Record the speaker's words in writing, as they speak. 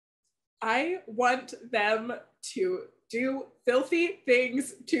I want them to do filthy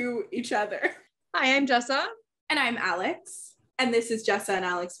things to each other. Hi, I'm Jessa. And I'm Alex. And this is Jessa and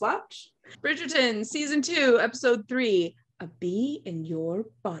Alex Watch. Bridgerton, Season 2, Episode 3, A Bee in Your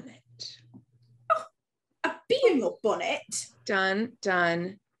Bonnet. Oh, a bee in your bonnet. Done,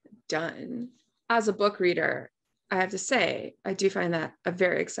 done, done. As a book reader, I have to say, I do find that a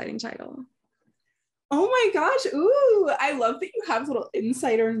very exciting title. Oh my gosh. Ooh, I love that you have little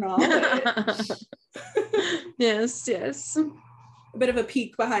insider knowledge. Yes. A bit of a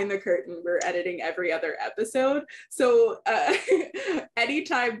peek behind the curtain. We're editing every other episode. So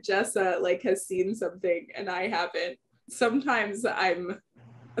anytime Jessa has seen something and I haven't, sometimes I'm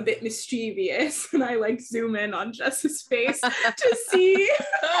a bit mischievous and I zoom in on Jessa's face to see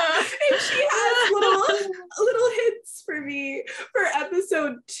if she has little hints for me for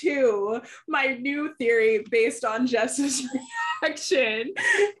episode 2. My new theory based on Jessa's reaction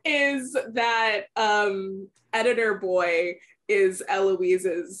is that editor boy is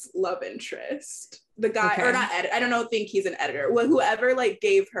Eloise's love interest. The guy, okay. Or not edit, I don't think he's an editor. Well, whoever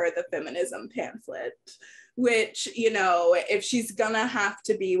gave her the feminism pamphlet. Which, if she's gonna have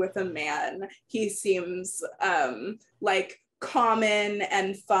to be with a man, he seems common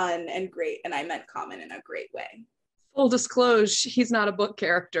and fun and great. And I meant common in a great way. Full disclosure, he's not a book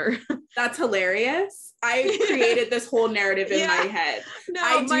character. That's hilarious. I created this whole narrative in my head. No,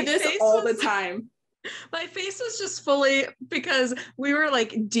 I do this all the time. My face was just fully because we were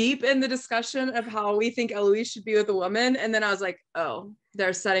deep in the discussion of how we think Eloise should be with a woman. And then I was like, oh,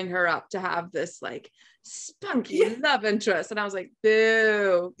 they're setting her up to have this spunky love interest. And I was like,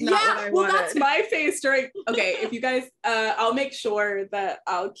 boo. That's my face during, okay, if you guys, I'll make sure that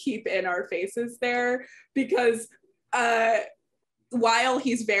I'll keep in our faces there because while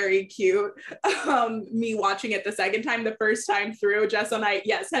he's very cute, me watching it the second time, the first time through, Jess and I,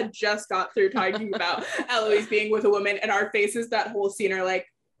 had just got through talking about Eloise being with a woman, and our faces that whole scene are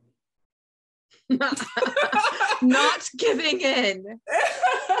not giving in.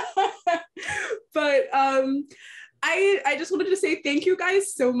 But I just wanted to say thank you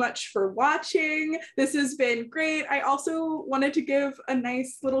guys so much for watching. This has been great. I also wanted to give a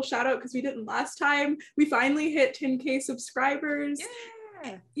nice little shout out because we didn't last time. We finally hit 10K subscribers.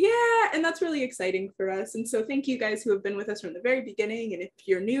 Yeah, and that's really exciting for us. And so thank you guys who have been with us from the very beginning. And if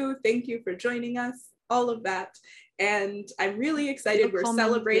you're new, thank you for joining us, all of that. And I'm really excited. We're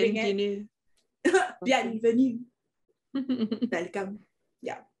celebrating it. Bienvenue. Welcome.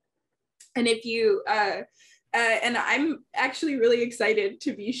 Yeah. And if you, and I'm actually really excited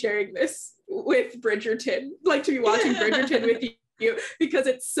to be sharing this with Bridgerton, to be watching Bridgerton with you, because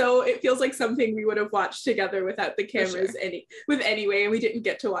it feels like something we would have watched together without the cameras anyway, and we didn't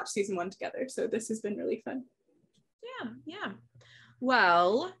get to watch season 1 together. So this has been really fun. Yeah.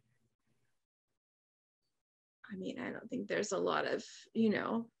 Well, I mean, I don't think there's a lot of,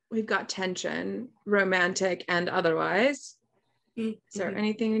 we've got tension, romantic and otherwise. Mm-hmm. Is there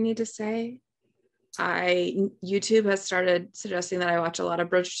anything we need to say? YouTube has started suggesting that I watch a lot of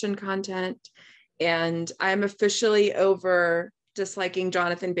Bridgerton content, and I'm officially over disliking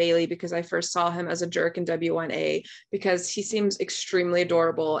Jonathan Bailey because I first saw him as a jerk in W1A because he seems extremely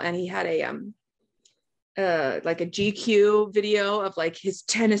adorable, and he had a GQ video of his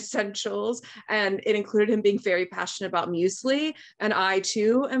 10 essentials, and it included him being very passionate about muesli, and I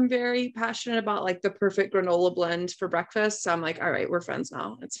too am very passionate about the perfect granola blend for breakfast. So I'm like, all right, we're friends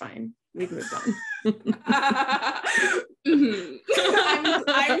now, it's fine, we've moved on.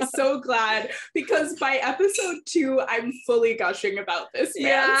 I'm so glad because by episode 2 I'm fully gushing about this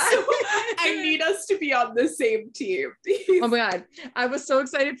man. So I need us to be on the same team. Oh my god, I was so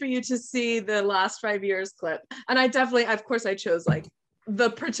excited for you to see the last 5 years clip, and I definitely, of course, I chose the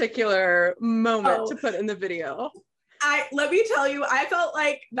particular moment to put in the video. Let me tell you, I felt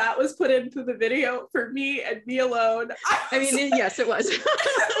like that was put into the video for me and me alone. Yes, it was.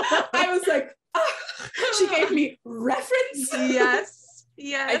 I was like, oh, she gave me reference. Yes.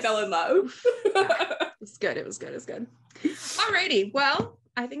 I fell in love. It's good. It was good. Alrighty. Well,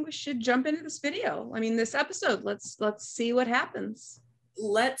 I think we should jump into this video. This episode. Let's see what happens.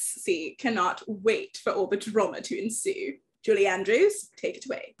 Let's see. Cannot wait for all the drama to ensue. Julie Andrews, take it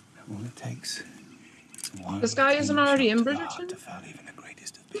away. All it takes. This guy isn't already in Bridgerton?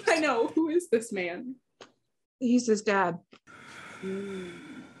 I know. Who is this man? He's his dad.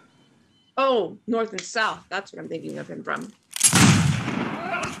 Oh, North and South. That's what I'm thinking of him from.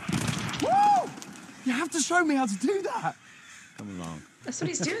 Woo! You have to show me how to do that. Come along. That's what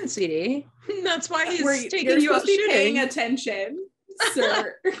he's doing, sweetie. That's why he's taking you're you out shooting. Paying attention,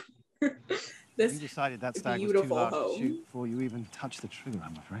 sir. You decided that stag was too large to shoot before you even touched the trigger,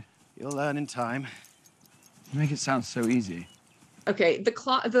 I'm afraid. You'll learn in time. You make it sound so easy. Okay,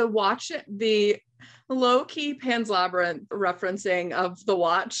 the low-key Pan's Labyrinth referencing of the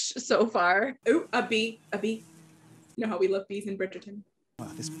watch so far. Ooh, a bee. You know how we love bees in Bridgerton.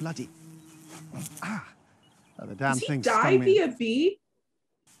 Oh, this bloody... Ah! Oh, the damn Does he thing die stung me. via bee?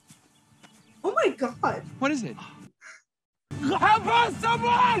 Oh my god. What is it? Help us,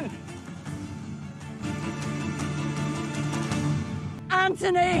 someone!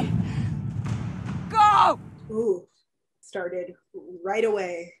 Anthony! Go! Ooh, started right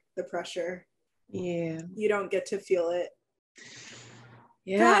away, the pressure. Yeah. You don't get to feel it.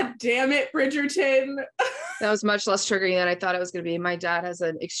 Yeah. God damn it, Bridgerton. That was much less triggering than I thought it was going to be. My dad has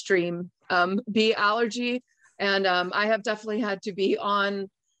an extreme bee allergy, and I have definitely had to be on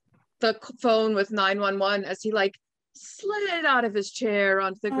the phone with 911 as he like slid out of his chair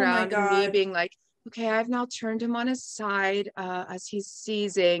onto the Oh my ground, and me God. being like, okay, I've now turned him on his side as he's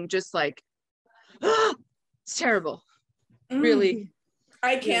seizing, just like, it's terrible. Really.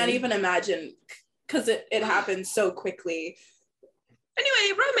 I can't really. even imagine, because it happens so quickly.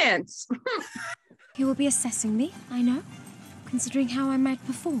 Anyway, romance. He will be assessing me, I know, considering how I might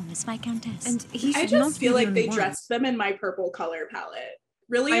perform as Viscountess. And he I should just not feel be like they unwise. dressed them in my purple color palette.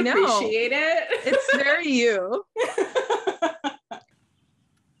 Really I know. appreciate it. It's very you.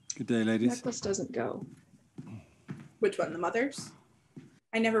 Good day, ladies. Necklace doesn't go. Which one, the mother's?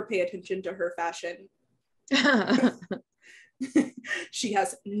 I never pay attention to her fashion. She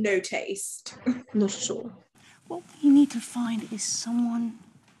has no taste. Not sure. What we need to find is someone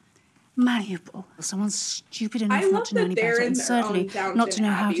malleable, someone stupid enough I love not to know that any they're better, in and their certainly own Downton not to know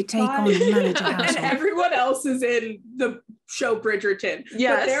how Abbey to take plot. on and manage a And household. everyone else is in the show Bridgerton.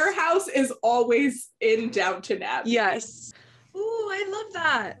 Yes. But their house is always in Downton Abbey. Yes. Ooh, I love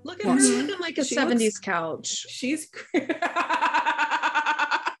that. Look at her looking like a She 70s looks- couch. She's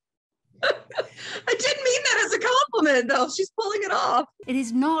I didn't mean that as a compliment, though. She's pulling it off. It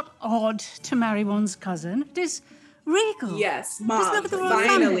is not odd to marry one's cousin. It is regal. Yes, Just Mom, look at the royal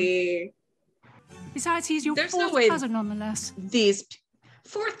finally. Besides, he's your There's no fourth way- cousin, nonetheless. These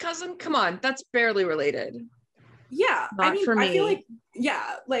fourth cousin, come on, that's barely related. Yeah, Not for I feel me. like,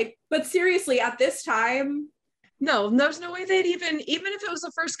 yeah, like, but seriously, at this time, No, there's no way they'd even if it was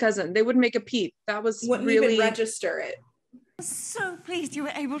a first cousin, they wouldn't make a peep. That was wouldn't really even register it. So pleased you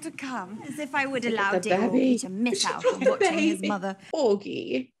were able to come. As if I would Look at allow the dear baby. Augie to miss out Look on at the watching his baby. mother.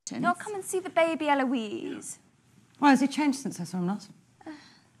 Augie. You'll come and see the baby, Eloise. Why has it changed since I saw him last?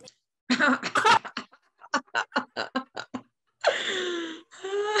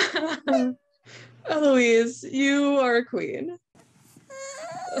 Eloise, you are a queen.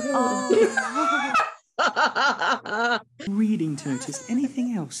 Reading to notice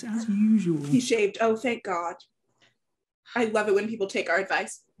anything else as usual. He shaved. Oh, thank God. I love it when people take our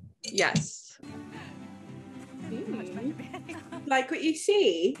advice. Yes. Like what you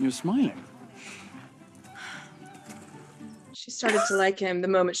see. You're smiling. She started to like him the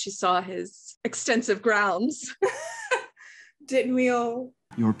moment she saw his extensive grounds. Didn't we all?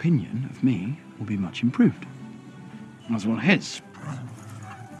 Your opinion of me will be much improved. As well his.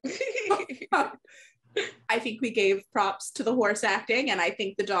 I think we gave props to the horse acting, and I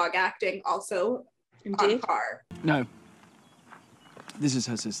think the dog acting also on Indeed. par. No. This is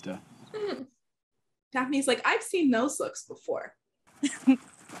her sister. Daphne's like, I've seen those looks before.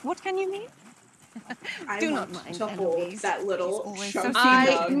 What can you mean? I Do want not mind to hold Eloise. that little She's always chunky so I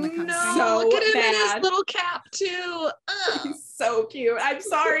dog. in the country. know. So Look at him in his bad. little cap too. Ugh. He's so cute. I'm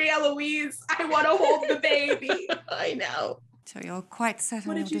sorry, Eloise. I want to hold the baby. I know. So you're quite certain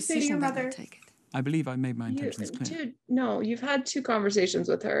What of did your you say to your decision that mother? you'll take it. I believe I made my intentions clear. Dude, no, you've had 2 conversations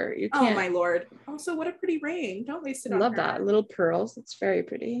with her. You Oh can't. my lord. Also, what a pretty ring. Don't waste it I on love her. that. Little pearls. It's very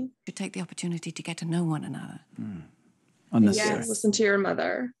pretty. You take the opportunity to get to know one another. Unnecessary. Yes. Listen to your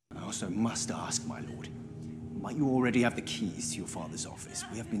mother. I also must ask, my lord, might you already have the keys to your father's office?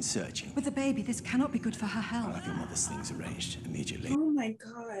 We have been searching. With the baby, this cannot be good for her I'll health. have your mother's things arranged immediately. Oh my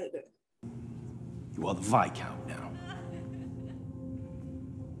god. You are the Viscount now.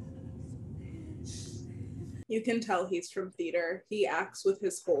 You can tell he's from theater. He acts with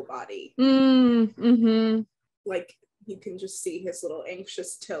his whole body. Mm-hmm. Like, you can just see his little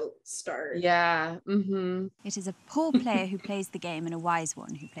anxious tilt start. Yeah. Mm-hmm. It is a poor player who plays the game and a wise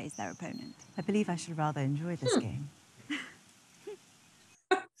one who plays their opponent. I believe I should rather enjoy this game.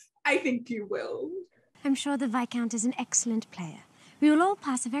 I think you will. I'm sure the Viscount is an excellent player. We will all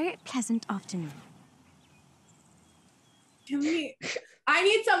pass a very pleasant afternoon. Can we? I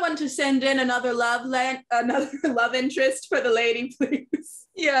need someone to send in another another love interest for the lady, please.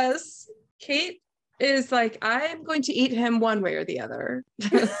 Yes. Kate is like, I'm going to eat him one way or the other.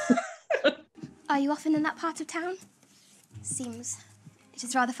 Are you often in that part of town? Seems it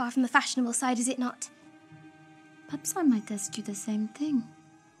is rather far from the fashionable side, is it not? Perhaps I might ask you the same thing.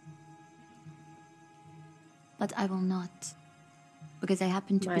 But I will not. Because I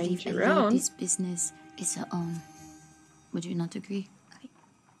happen to Mind believe your a own. lady's business is her own. Would you not agree?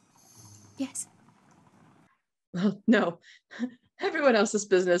 Yes. Well, no. Everyone else's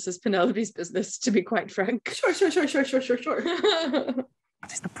business is Penelope's business, to be quite frank. Sure.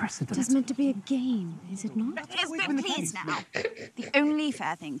 What is the precedent? It is meant to be a game, is it not? Please now. The only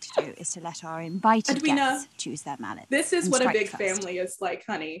fair thing to do is to let our invited Edwina, guests choose their mallet. This is and what a strike big first. family is like,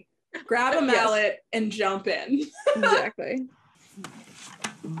 honey. Grab a mallet and jump in. Exactly.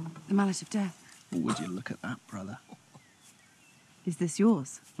 The mallet of death. Would you look at that, brother? Is this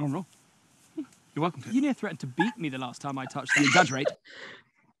yours? Not wrong. You're welcome to it. You near threatened to beat me the last time I touched you. Exaggerate.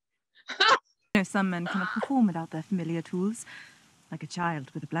 You know, some men cannot perform without their familiar tools, like a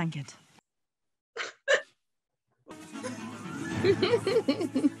child with a blanket.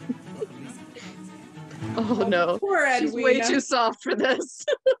 Oh no. Poor She's way Edwina. too soft for this.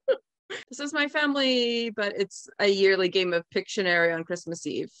 This is my family, but it's a yearly game of Pictionary on Christmas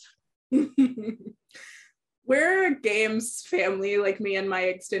Eve. We're a games family, like me and my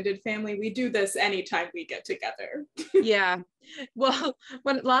extended family. We do this anytime we get together. Yeah. Well,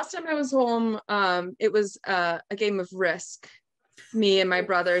 last time I was home, it was a game of Risk. Me and my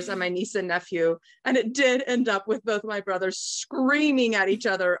brothers and my niece and nephew, and it did end up with both my brothers screaming at each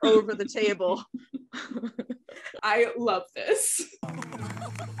other over the table. I love this.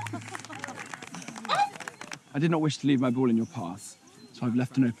 I did not wish to leave my ball in your path, so I've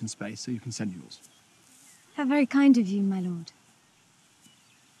left an open space so you can send yours. How very kind of you, my lord.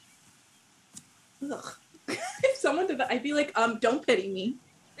 Ugh. If someone did that, I'd be like, don't pity me.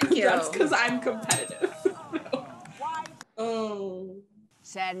 Thank you. That's because I'm competitive. No. Oh.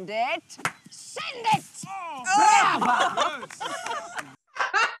 Send it. Send it! Bravo!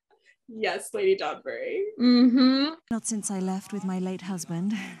 Yes, Lady Dogberry. Mm-hmm. Not since I left with my late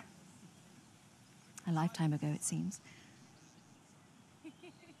husband. A lifetime ago, it seems.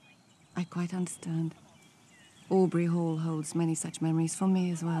 I quite understand. Aubrey Hall holds many such memories for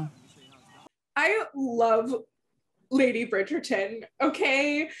me as well. I love Lady Bridgerton,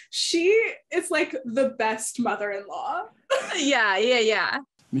 okay? She is like the best mother-in-law. Yeah.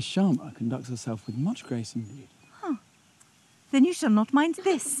 Miss Sharma conducts herself with much grace indeed. Then you shall not mind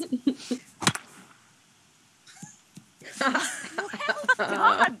this.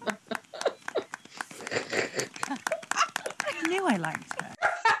 God! I knew I liked her.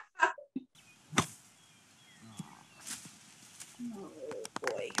 Oh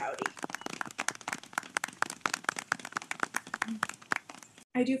boy, howdy.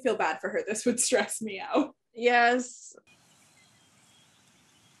 I do feel bad for her. This would stress me out. Yes.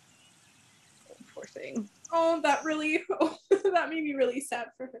 Poor thing. Oh, that made me really sad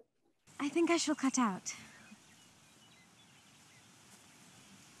for her. I think I shall cut out.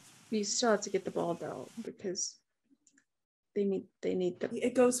 You still have to get the ball though, because they need the.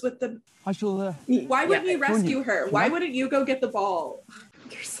 It goes with the. I shall. Why wouldn't you rescue her? Can Why I? wouldn't you go get the ball?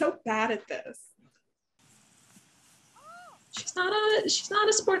 You're so bad at this. She's not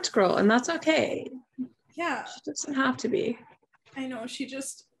a sports girl, and that's okay. Yeah, She doesn't have to be. I know. She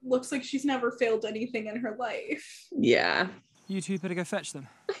just looks like she's never failed anything in her life. Yeah. You two better go fetch them,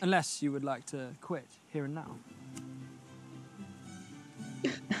 unless you would like to quit here and now.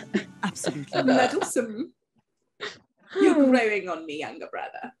 Absolutely. Meddlesome. You're growing on me, younger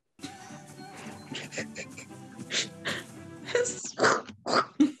brother.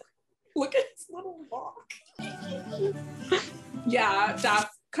 Look at his little walk. Yeah,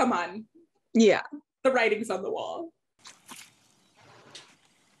 come on. Yeah. The writing's on the wall.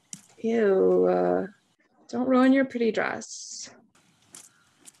 Ew. Don't ruin your pretty dress.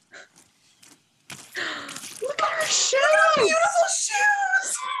 Look at her shoes! Beautiful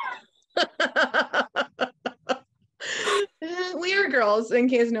shoes! We are girls, in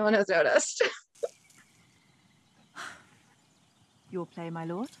case no one has noticed. Your play, my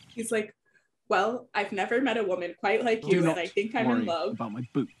lord. He's like, well, I've never met a woman quite like you, Do and not I think I'm worry in love. about my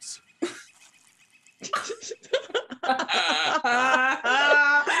boots.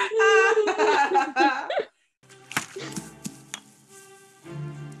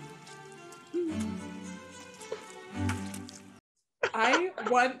 I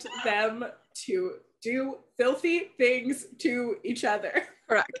want them to do filthy things to each other.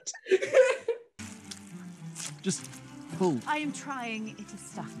 Correct. Just pull. I am trying. It is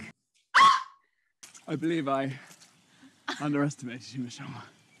stuck. I believe I underestimated you, Miss Sharma.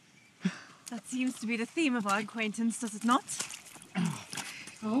 That seems to be the theme of our acquaintance, does it not?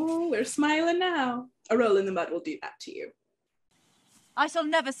 Oh, we're smiling now. A roll in the mud will do that to you. I shall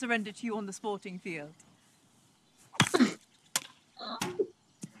never surrender to you on the sporting field.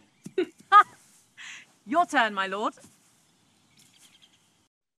 Your turn, my lord.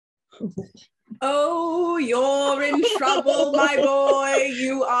 Oh, you're in trouble, my boy.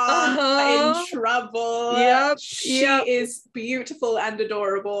 You are in trouble. Yep. She is beautiful and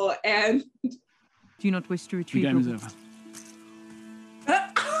adorable. And Do you not wish to The retrieve game is your... over.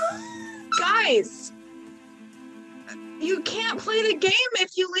 Guys, you can't play the game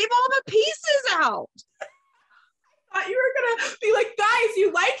if you leave all the pieces out. thought you were gonna be like, guys,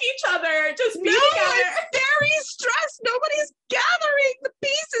 you like each other. Just be No, together. it's very stressed. Nobody's gathering the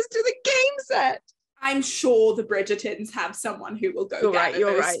pieces to the game set. I'm sure the Bridgertons have someone who will go gather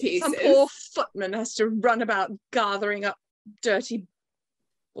those pieces. Some poor footman has to run about gathering up dirty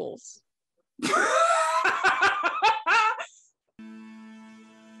balls.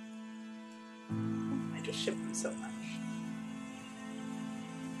 I just ship them so much.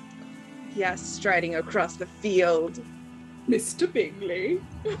 Yes, striding across the field. Mr. Bingley.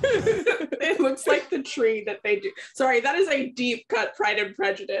 It looks like the tree that they do. Sorry, that is a deep cut Pride and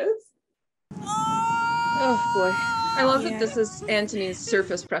Prejudice. Oh boy. I love that this is Antony's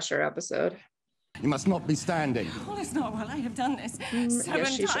surface pressure episode. You must not be standing. All is not well. I have done this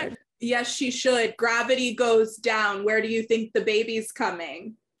Yes, she should. Yes, she should. Gravity goes down. Where do you think the baby's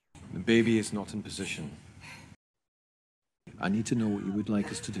coming? The baby is not in position. I need to know what you would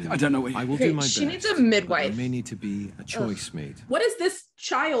like us to do. I don't know what I will do my best. She needs a midwife. There may need to be a choice made. What is this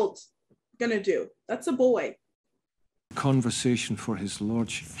child gonna do? That's a boy. Conversation for his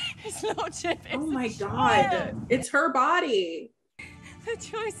lordship. His lordship is Oh my god. It's her body. The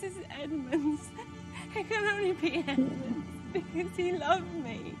choice is Edmund's. It can only be Edmund's because he loved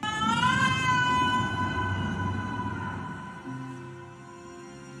me.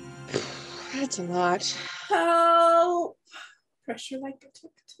 That's a lot. Help. Pressure like a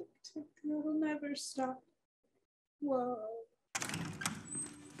tick, tick, tick. It'll never stop. Whoa.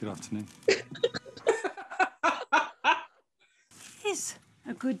 Good afternoon. Is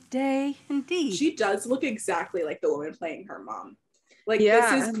a good day indeed. She does look exactly like the woman playing her mom. Like,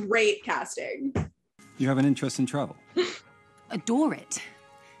 Yeah. this is great casting. You have an interest in travel? Adore it.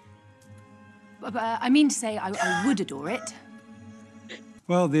 I mean to say, I would adore it.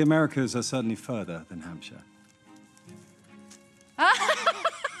 Well, the Americas are certainly further than Hampshire.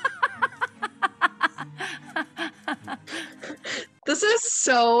 This is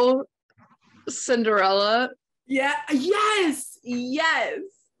so Cinderella. Yeah. Yes. Yes.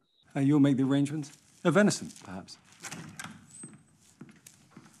 You'll make the arrangements? A venison, perhaps?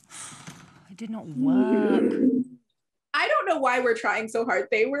 It did not work. I don't know why we're trying so hard.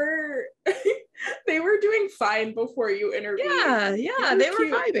 They were they were doing fine before you interviewed. Yeah, they were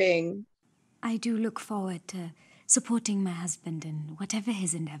vibing. I do look forward to supporting my husband in whatever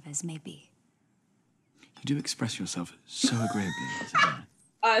his endeavors may be. You do express yourself so agreeably. Isabella.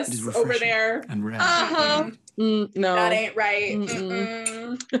 Us It is over refreshing there. and rare. No. That ain't right.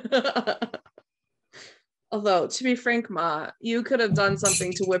 Although, to be frank, Ma, you could have done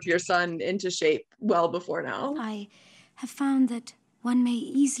something to whip your son into shape well before now. I have found that one may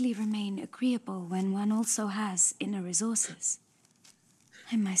easily remain agreeable when one also has inner resources.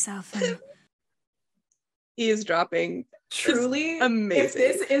 I myself am... Eavesdropping. Truly, amazing. if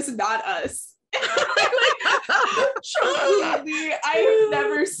this is not us. Truly, I have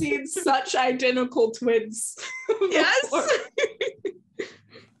never seen such identical twins. Yes.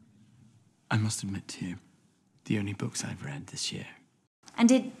 I must admit to you, the only books I've read this year. And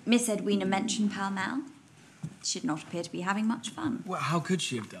did Miss Edwina mention Pall Mall? She did not appear to be having much fun. Well, how could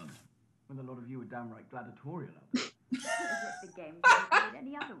she have done? When a lot of you were downright gladiatorial. The game could be played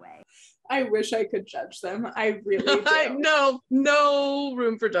any other way. I wish I could judge them. I really do. No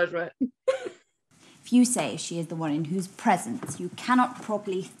room for judgment. If you say she is the one in whose presence you cannot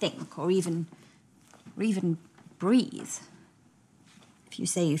properly think or even breathe, if you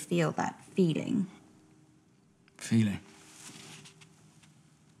say you feel that feeling. Feeling?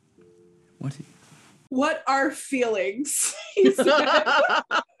 What are feelings? He said.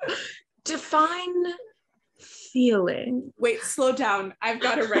 Define feeling. Wait, slow down. I've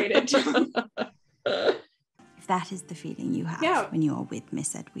got to write it down. If that is the feeling you have Yeah. when you are with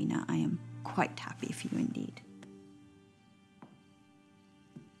Miss Edwina, I am quite happy for you indeed.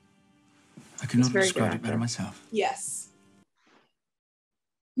 I could not have described it better myself. Yes.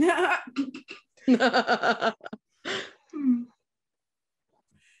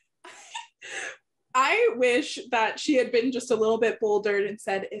 I I wish that she had been just a little bit bolder and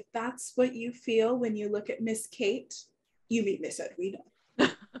said, if that's what you feel when you look at Miss Kate, you mean Miss Edwina.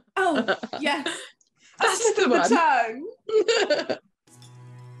 Oh, yes. That's the one. Tongue.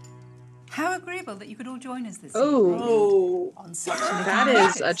 How agreeable that you could all join us this Oh. evening. On such That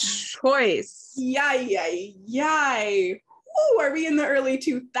is a choice. Yay. Ooh, are we in the early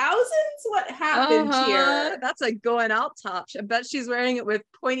 2000s? What happened here? That's a going out top. I bet she's wearing it with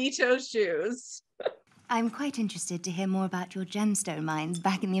pointy toe shoes. I'm quite interested to hear more about your gemstone mines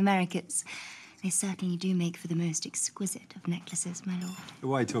back in the Americas. They certainly do make for the most exquisite of necklaces, my lord.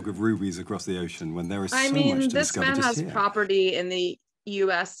 Why talk of rubies across the ocean when there is I so mean, much to this discover man just has here? property in the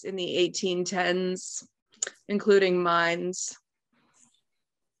US in the 1810s, including mines.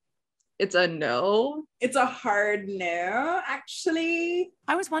 It's a no. It's a hard no, actually.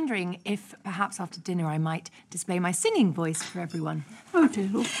 I was wondering if perhaps after dinner I might display my singing voice for everyone. Oh,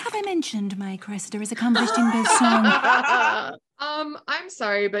 do. Have I mentioned my Cressida is accomplished in both song? I'm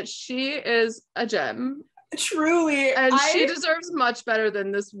sorry, but she is a gem. Truly. And she deserves much better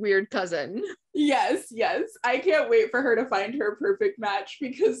than this weird cousin. Yes. I can't wait for her to find her perfect match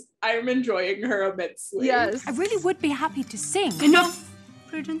because I'm enjoying her immensely. Yes. I really would be happy to sing. Enough,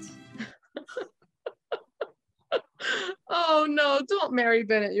 Prudence. Oh no, don't Mary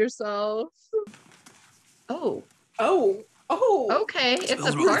Bennett yourself. Oh. Smells Okay, it's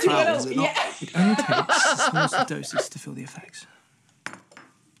a rather party. foul, does it not? Yeah. It only takes small doses to feel the effects.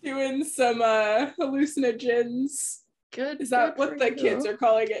 Doing some hallucinogens. Good. Is that good what for the you. kids are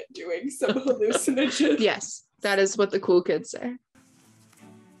calling it? Doing some hallucinogens? Yes, that is what the cool kids say.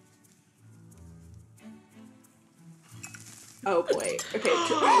 Oh boy. Okay.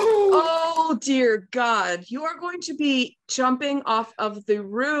 Oh dear God. You are going to be jumping off of the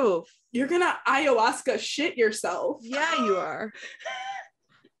roof. You're gonna ayahuasca shit yourself. Yeah, you are.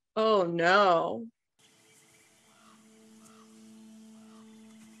 Oh no.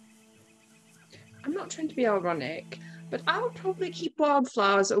 I'm not trying to be ironic, but I would probably keep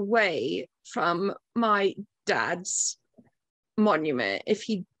wildflowers away from my dad's monument if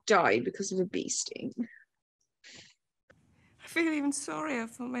he died because of a bee sting. I feel even sorrier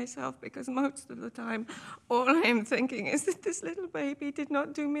for myself because most of the time all I am thinking is that this little baby did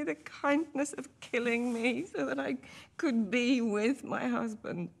not do me the kindness of killing me so that I could be with my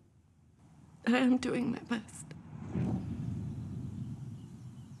husband. I am doing my best.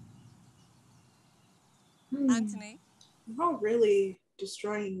 Anthony? You're not really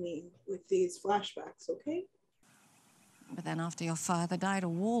destroying me with these flashbacks, okay? But then after your father died, a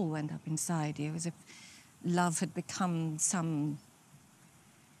wall went up inside you, as if love had become some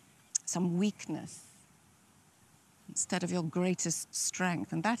weakness instead of your greatest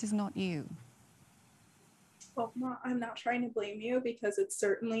strength, and that is not you. Well, I'm not trying to blame you because it's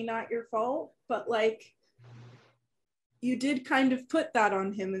certainly not your fault, but like, you did kind of put that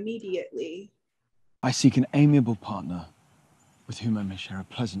on him immediately. I seek an amiable partner with whom I may share a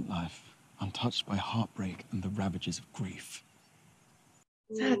pleasant life, untouched by heartbreak and the ravages of grief.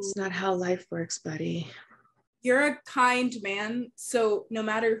 That's not how life works, buddy. You're a kind man, so no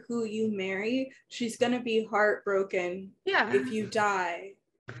matter who you marry, she's gonna be heartbroken if you die.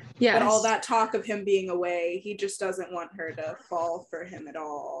 Yes. But all that talk of him being away, he just doesn't want her to fall for him at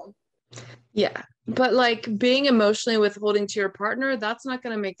all. Yeah, but like being emotionally withholding to your partner, that's not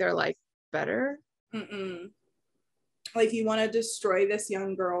going to make their life better. Mm-mm. Like, you want to destroy this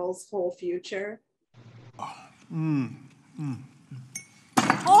young girl's whole future.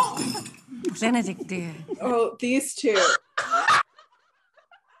 Oh, Benedict, dear. Oh, these two.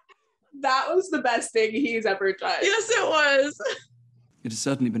 That was the best thing he's ever done. Yes, it was. It has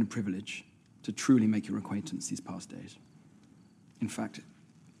certainly been a privilege to truly make your acquaintance these past days. In fact,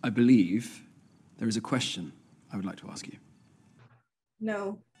 I believe there is a question I would like to ask you.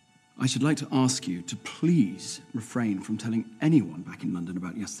 No. I should like to ask you to please refrain from telling anyone back in London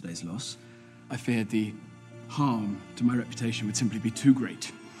about yesterday's loss. I feared the harm to my reputation would simply be too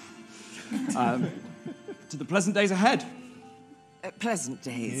great. To the pleasant days ahead. Pleasant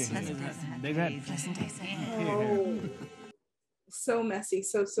days. Yeah. Pleasant days ahead. Days ahead. Pleasant days ahead. Oh. So messy.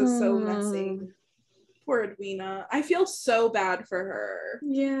 So messy. Poor Edwina. I feel so bad for her.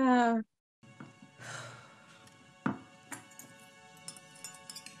 Yeah.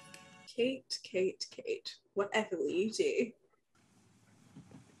 Kate. Whatever will you do?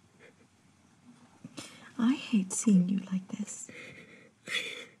 I hate seeing you like this.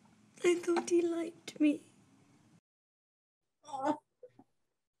 I thought he liked me. Oh.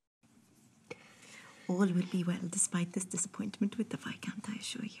 All will be well despite this disappointment with the Viscount, I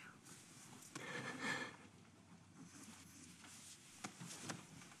assure you.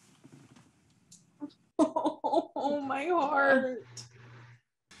 my heart.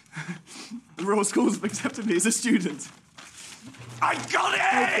 The Royal Schools have accepted me as a student. I got it!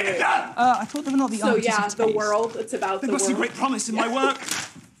 Okay. I thought they were not the So artists yeah, of the taste. world, it's about There the must be world. great promise in my work.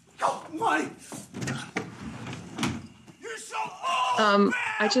 Oh, my!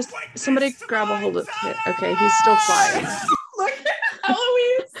 Somebody grab a hold of it. Okay, he's still flying. Look at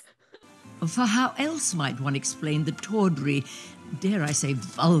Eloise. For how else might one explain the tawdry, dare I say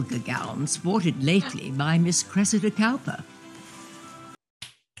vulgar gown sported lately by Miss Cressida Cowper?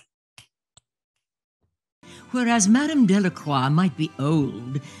 Whereas Madame Delacroix might be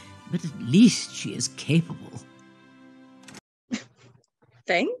old, but at least she is capable.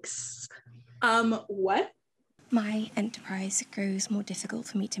 Thanks. What? My enterprise grows more difficult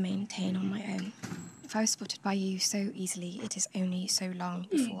for me to maintain on my own. If I was spotted by you so easily, it is only so long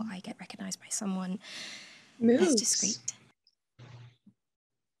before I get recognised by someone less discreet.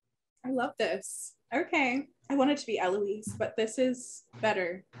 I love this. Okay. I wanted to be Eloise, but this is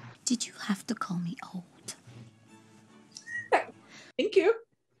better. Did you have to call me old? Thank you.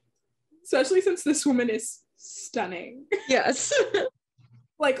 Especially since this woman is stunning. Yes.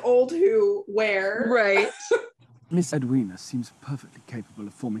 Like old who, where. Right. Miss Edwina seems perfectly capable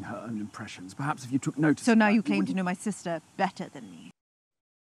of forming her own impressions. Perhaps if you took notice. So now you claim to know my sister better than me.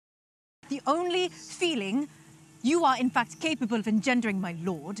 The only feeling you are in fact capable of engendering, my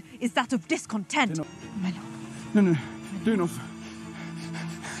lord, is that of discontent. My lord. No, do not.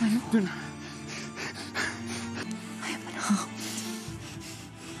 My lord. Do not. I have been harmed.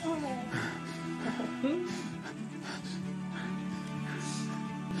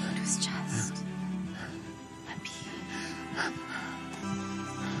 It was just a bee.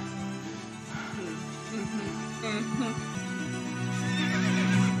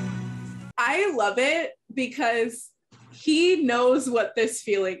 I love it because he knows what this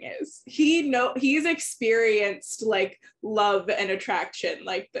feeling is. He's experienced like love and attraction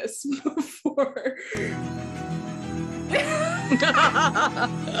like this before.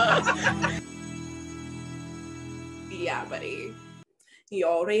 Yeah, buddy.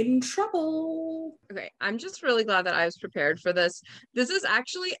 You're in trouble. Okay, I'm just really glad that I was prepared for this. This is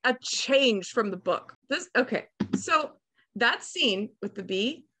actually a change from the book. Okay, so that scene with the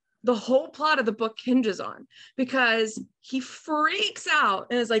bee, the whole plot of the book hinges on, because he freaks out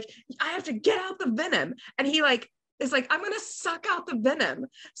and is like, I have to get out the venom. And he is like, I'm gonna suck out the venom.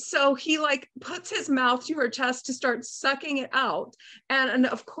 So he puts his mouth to her chest to start sucking it out. And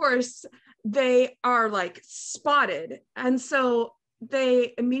of course, they are spotted. And so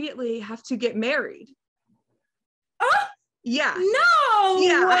they immediately have to get married. Oh, yeah. No.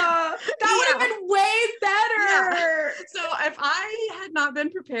 Yeah. That would have been way better. Yeah. So if I had not been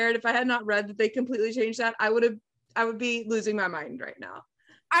prepared, if I had not read that they completely changed that, I would be losing my mind right now.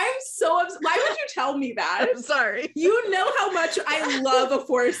 I'm so upset. Why would you tell me that? I'm sorry. You know how much I love a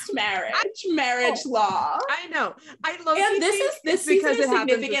forced marriage law. I know. I love it. And this season is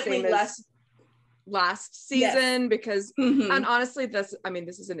significantly less last season, yes. Because and honestly this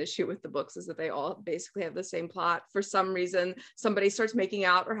is an issue with the books, is that they all basically have the same plot. For some reason somebody starts making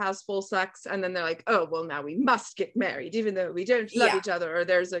out or has full sex, and then they're like, oh well, now we must get married even though we don't love each other, or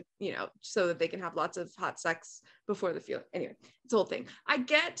there's a so that they can have lots of hot sex before the feeling. Anyway, it's a whole thing. I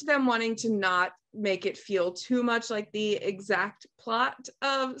get them wanting to not make it feel too much like the exact plot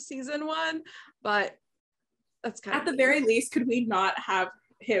of season 1, but that's kind of at the very least, could we not have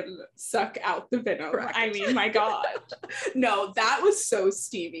him suck out the venom? Correct. I mean, my God. No, that was so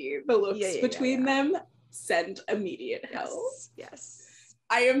steamy. The looks between them send immediate hell. Yes.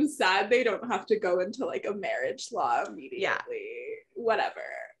 I am sad they don't have to go into a marriage law immediately. Yeah. Whatever.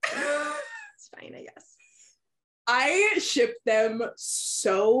 It's fine, I guess. I ship them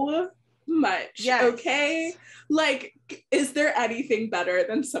so much. Yes. Okay. Is there anything better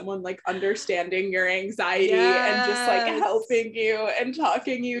than someone understanding your anxiety and just helping you and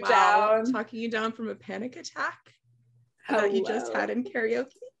talking you down? Talking you down from a panic attack that you just had in karaoke.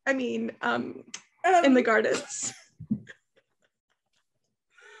 I mean, in the gardens.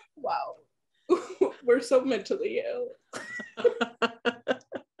 Wow. We're so mentally ill.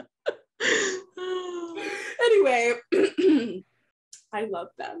 Anyway, I love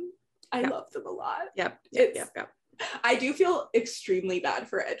them. I love them a lot. Yep. I do feel extremely bad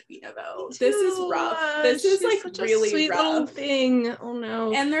for Edwina though. This is rough. This is such really a sweet rough little thing. Oh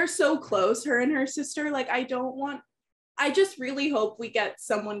no. And they're so close, her and her sister. I just really hope we get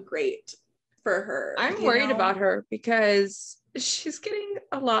someone great for her. I'm worried about her because she's getting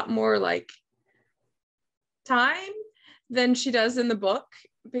a lot more time than she does in the book,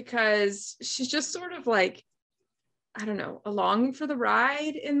 because she's just sort of I don't know, along for the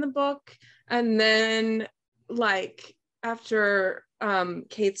ride in the book, and then like after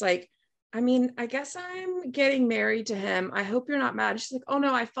Kate's like, I mean, I guess I'm getting married to him. I hope you're not mad. She's like, oh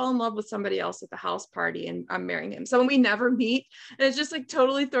no, I fell in love with somebody else at the house party and I'm marrying him. So when we never meet, and it's just like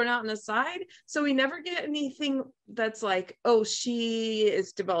totally thrown out on the side. So we never get anything that's like, oh, she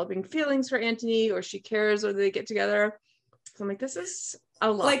is developing feelings for Anthony or she cares or they get together. So I'm like, this is a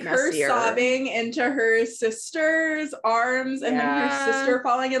lot like messier. her sobbing into her sister's arms and then her sister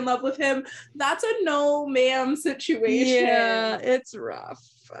falling in love with him. That's a no ma'am situation. Yeah, it's rough.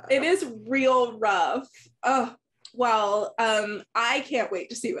 It is real rough. Oh, well, I can't wait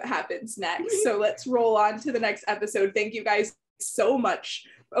to see what happens next. So let's roll on to the next episode. Thank you guys so much.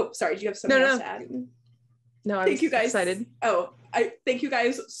 Oh, sorry, do you have something else to add? No, I'm thank you guys. Excited. Oh, I thank you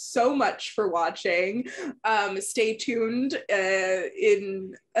guys so much for watching. Stay tuned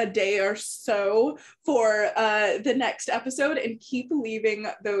in a day or so for the next episode and keep leaving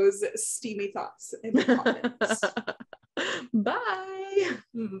those steamy thoughts in the comments. Bye.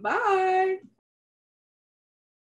 Bye.